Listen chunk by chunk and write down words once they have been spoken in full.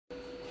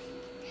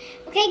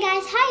Okay,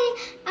 guys,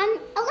 hi.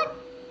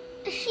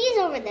 She's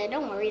over there.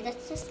 Don't worry.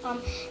 That's just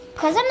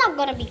cause I'm not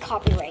gonna be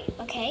copyright.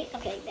 Okay,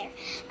 there.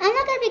 I'm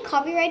not gonna be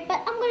copyright,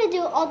 but I'm gonna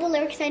do all the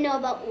lyrics I know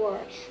about war.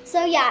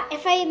 So yeah,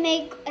 if I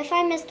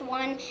missed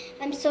one,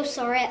 I'm so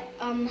sorry.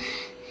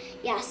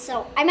 Yeah,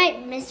 so I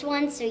might miss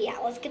one. So yeah,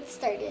 let's get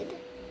started.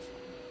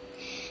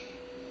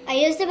 I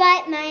used to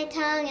bite my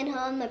tongue and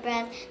hold my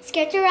breath,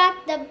 scared to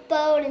rock the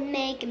boat and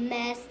make a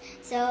mess.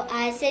 So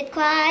I said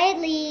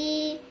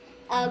quietly,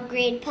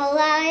 agreed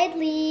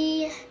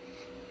politely.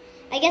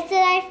 I guess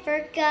that I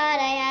forgot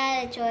I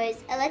had a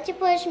choice. I let you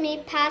push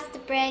me past the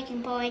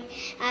breaking point.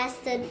 I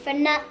stood for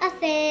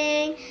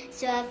nothing,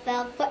 so I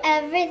fell for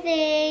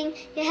everything.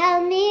 You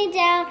held me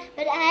down,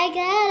 but I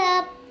got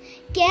up.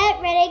 Get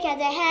ready, 'cause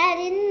I had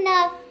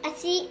enough. I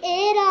see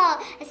it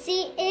all, I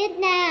see it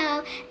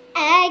now.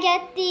 I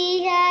got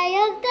the eye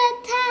of the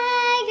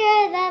tiger,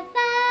 the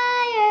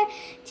fire,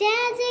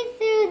 dancing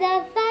through the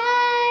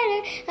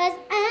fire. 'Cause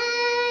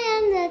I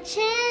am the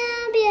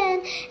champion,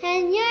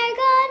 and you're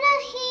gonna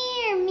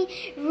hear me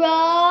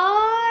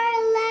roar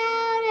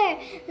louder,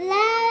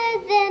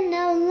 louder than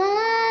a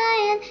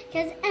lion.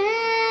 'Cause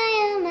I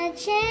am a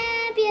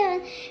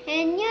champion,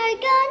 and you're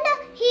gonna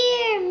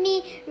hear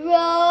me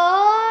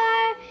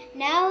roar.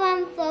 Now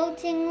I'm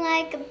floating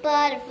like a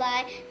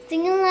butterfly,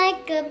 singing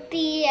like a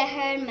bee. I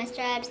heard my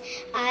stripes.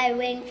 I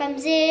wing from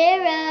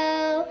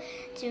zero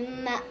to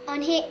my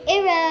own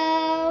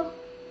hero.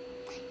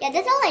 Yeah,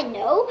 that's all I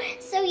know.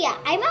 So yeah,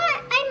 I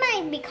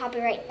might be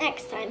copyright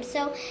next time.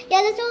 So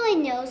yeah, that's all I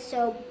know.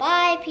 So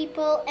bye,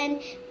 people.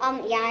 And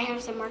yeah, I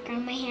have some mark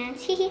on my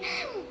hands.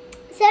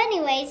 So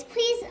anyways,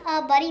 please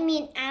buddy me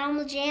in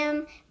Animal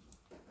Jam.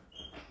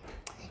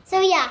 So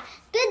yeah,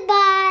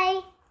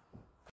 goodbye.